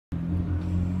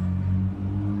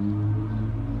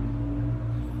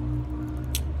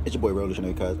It's your boy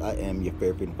Revolutionary Cuz. I am your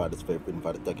favorite freedom fighter's favorite freedom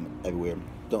fighter thugging everywhere.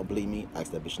 Don't believe me?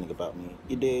 Ask that bitch nigga about me.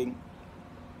 You dig?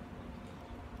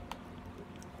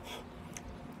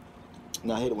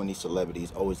 Now I hate it when these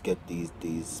celebrities always get these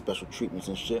special treatments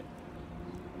and shit.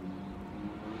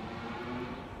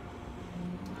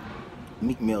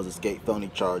 Meek Mills escaped felony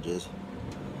charges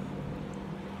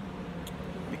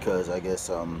because I guess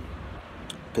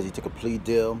because he took a plea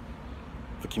deal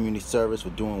for community service for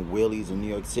doing wheelies in New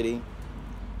York City.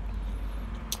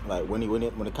 Like when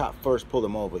the cop first pulled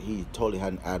him over, he totally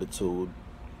had an attitude.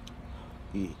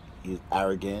 He's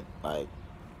arrogant. Like,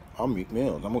 I'm Meek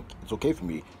Mills. It's okay for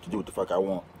me to do what the fuck I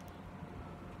want.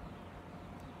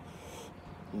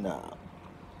 Nah.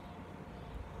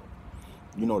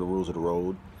 You know the rules of the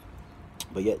road.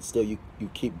 But yet still you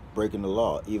keep breaking the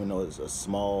law, even though it's a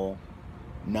small,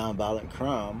 non-violent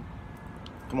crime.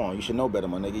 Come on, you should know better,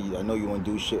 my nigga. I know you want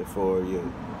to do shit for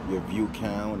your view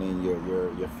count and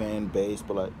your fan base,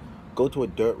 but like, go to a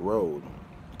dirt road.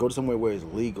 Go to somewhere where it's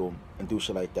legal and do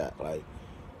shit like that. Like,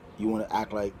 you want to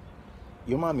act like,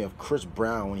 you remind me of Chris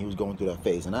Brown when he was going through that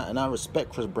phase, and I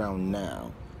respect Chris Brown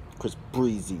now, Chris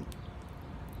Breezy.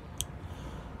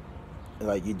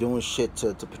 Like, you're doing shit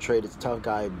to portray this tough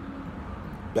guy,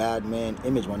 bad man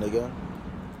image, my nigga.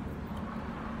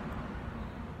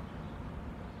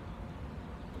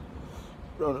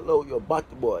 On the low, you're a body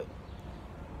boy.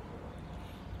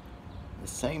 The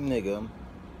same nigga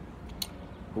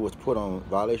who was put on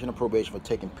violation of probation for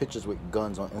taking pictures with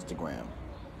guns on Instagram.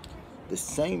 The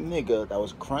same nigga that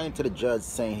was crying to the judge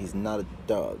saying he's not a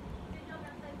thug.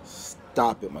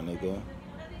 Stop it, my nigga.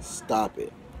 Stop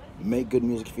it. Make good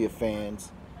music for your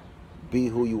fans. Be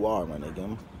who you are, my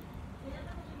nigga.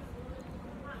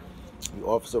 You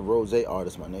Officer Rose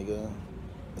artist, my nigga.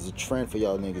 It's a trend for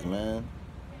y'all niggas, man.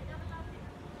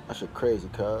 That shit crazy,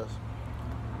 cuz.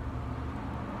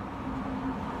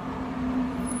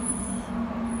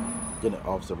 Didn't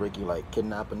Officer Ricky like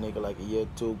kidnap a nigga like a year or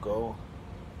two ago?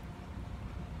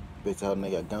 Basically held a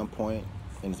nigga at gunpoint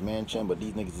in his mansion, but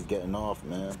these niggas is getting off,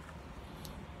 man.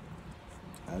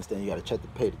 I understand you gotta check to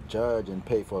pay the judge and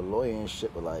pay for a lawyer and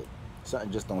shit, but like,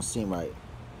 something just don't seem right.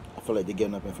 I feel like they're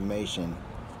getting up information.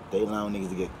 They allowing niggas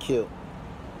to get killed.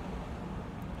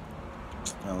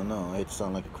 I don't know. I hate to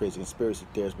sound like a crazy conspiracy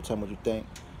theorist, but tell me what you think.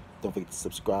 Don't forget to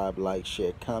subscribe, like,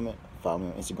 share, comment. Follow me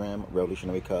on Instagram,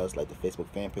 Revolutionary Cuz. Like the Facebook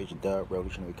fan page, The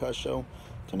Revolutionary Cuz Show.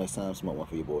 Till next time, smoke one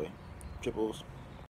for your boy. Triples.